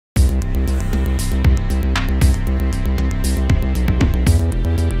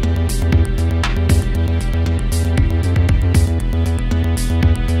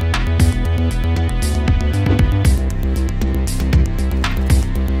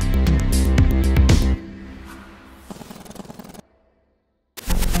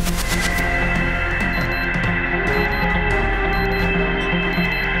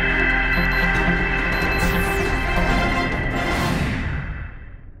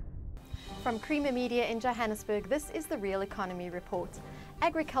From Creamer Media in Johannesburg, this is the Real Economy Report.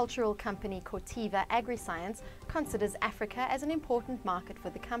 Agricultural company Corteva Agriscience considers Africa as an important market for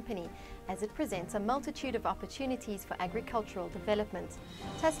the company, as it presents a multitude of opportunities for agricultural development.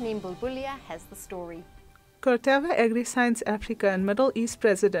 Tasneem Bulbulia has the story. Corteva Agriscience Africa and Middle East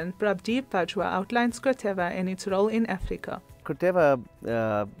President Prabdeep Bajwa outlines Corteva and its role in Africa. Corteva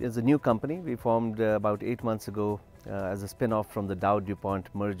is a new company. We formed about 8 months ago as a spin-off from the Dow-DuPont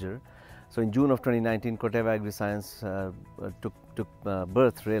merger. So in June of 2019, Corteva Agriscience took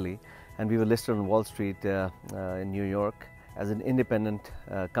birth really, and we were listed on Wall Street in New York as an independent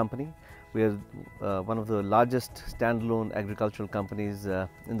company. We are one of the largest standalone agricultural companies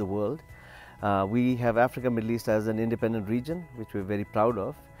in the world. We have Africa, Middle East as an independent region, which we're very proud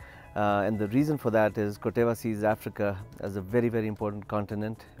of. And the reason for that is Corteva sees Africa as a very, very important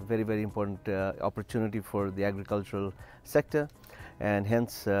continent, very, very important opportunity for the agricultural sector. And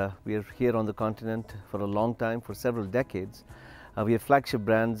hence, we are here on the continent for a long time, for several decades. We have flagship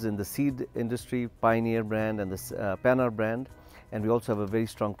brands in the seed industry, Pioneer brand and the Pannar brand. And we also have a very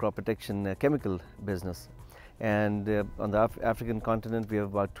strong crop protection chemical business. And on the African continent, we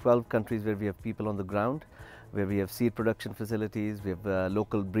have about 12 countries where we have people on the ground, where we have seed production facilities, we have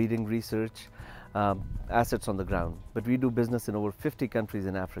local breeding research, assets on the ground. But we do business in over 50 countries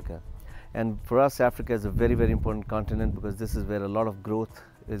in Africa. And for us, Africa is a very, very important continent because this is where a lot of growth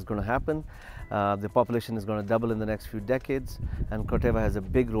is going to happen. The population is going to double in the next few decades, and Corteva has a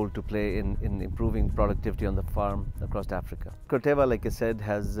big role to play in improving productivity on the farm across Africa. Corteva, like I said,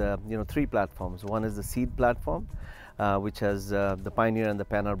 has three platforms. One is the seed platform, which has the Pioneer and the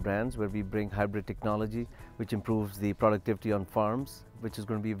Pannar brands, where we bring hybrid technology, which improves the productivity on farms, which is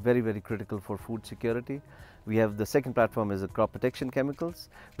going to be very, very critical for food security. We have the second platform is the crop protection chemicals,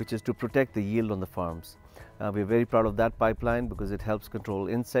 which is to protect the yield on the farms. We're very proud of that pipeline because it helps control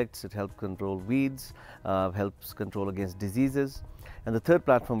insects, it helps control weeds, helps control against diseases. And the third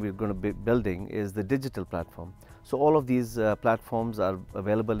platform we're going to be building is the digital platform. So all of these platforms are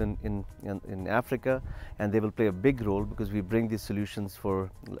available in Africa, and they will play a big role because we bring these solutions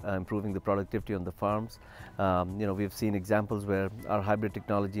for improving the productivity on the farms. We've seen examples where our hybrid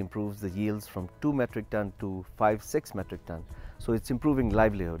technology improves the yields from 2 metric ton to 5-6 metric ton. So it's improving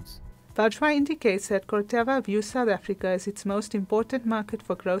livelihoods. Bajwa indicates that Corteva views South Africa as its most important market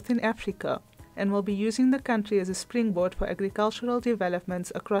for growth in Africa and will be using the country as a springboard for agricultural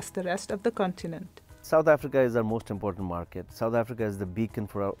developments across the rest of the continent. South Africa is our most important market. South Africa is the beacon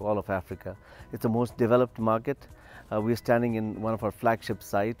for all of Africa. It's the most developed market. We're standing in one of our flagship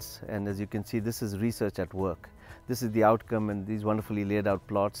sites, and as you can see, this is research at work. This is the outcome, and these wonderfully laid out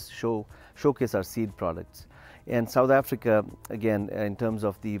plots showcase our seed products. And South Africa, again, in terms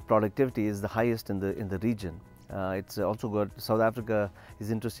of the productivity, is the highest in the region. It's also got, South Africa is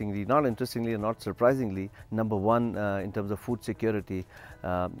not surprisingly, number one in terms of food security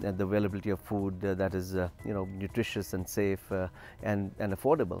and the availability of food that is nutritious and safe and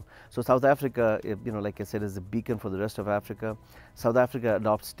affordable. So South Africa, like I said, is a beacon for the rest of Africa. South Africa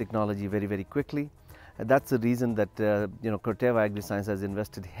adopts technology very, very quickly. And that's the reason that Corteva Agriscience has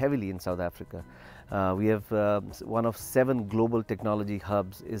invested heavily in South Africa. We have one of 7 global technology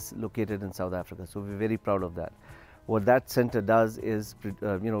hubs is located in South Africa, so we're very proud of that. What that center does is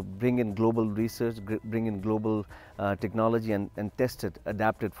bring in global research, bring in global technology and test it,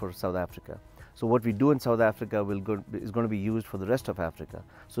 adapt it for South Africa. So what we do in South Africa is going to be used for the rest of Africa.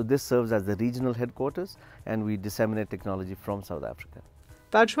 So this serves as the regional headquarters, and we disseminate technology from South Africa.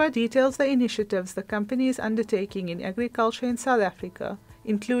 Bajwa details the initiatives the company is undertaking in agriculture in South Africa,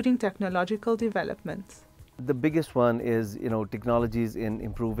 including technological developments. The biggest one is technologies in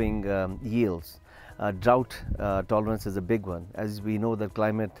improving yields. Drought tolerance is a big one. As we know, the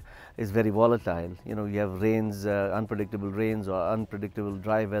climate is very volatile. You have rains, unpredictable rains or unpredictable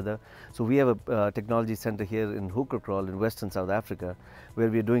dry weather. So we have a technology center here in Hoekerkraal in Western South Africa, where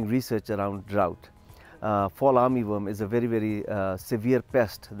we are doing research around drought. Fall armyworm is a very, very severe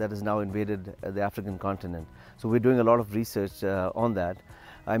pest that has now invaded the African continent. So we're doing a lot of research on that.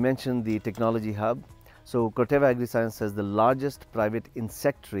 I mentioned the technology hub. So Corteva Agriscience has the largest private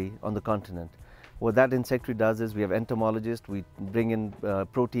insectary on the continent. What that insectary does is we have entomologists, we bring in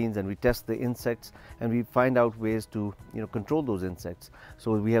proteins and we test the insects, and we find out ways to control those insects.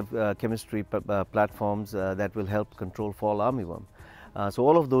 So we have chemistry platforms that will help control fall armyworm. So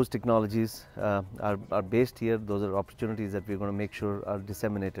all of those technologies are based here. Those are opportunities that we're going to make sure are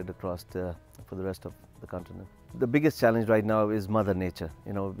disseminated across for the rest of the continent. The biggest challenge right now is Mother Nature.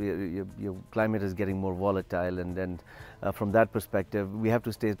 You know, your climate is getting more volatile, and from that perspective, we have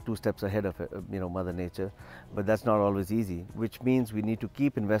to stay 2 steps ahead of Mother Nature. But that's not always easy, which means we need to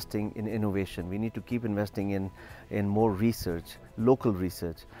keep investing in innovation. We need to keep investing in more research, local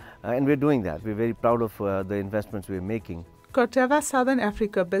research, and we're doing that. We're very proud of the investments we're making. Corteva Southern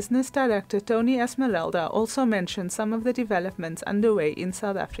Africa Business Director Tony Esmeralda also mentioned some of the developments underway in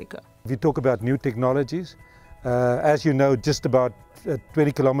South Africa. If you talk about new technologies, as you know, just about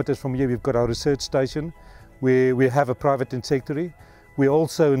 20 kilometers from here we've got our research station where we have a private insectary. We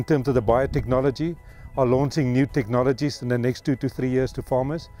also, in terms of the biotechnology, are launching new technologies in the next 2 to 3 years to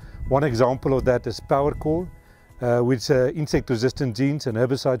farmers. One example of that is PowerCall, which are insect-resistant genes and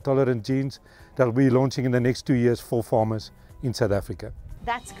herbicide-tolerant genes that will be launching in the next 2 years for farmers in South Africa.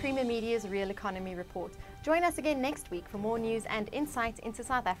 That's Creamer Media's Real Economy Report. Join us again next week for more news and insight into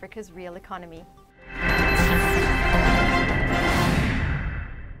South Africa's real economy.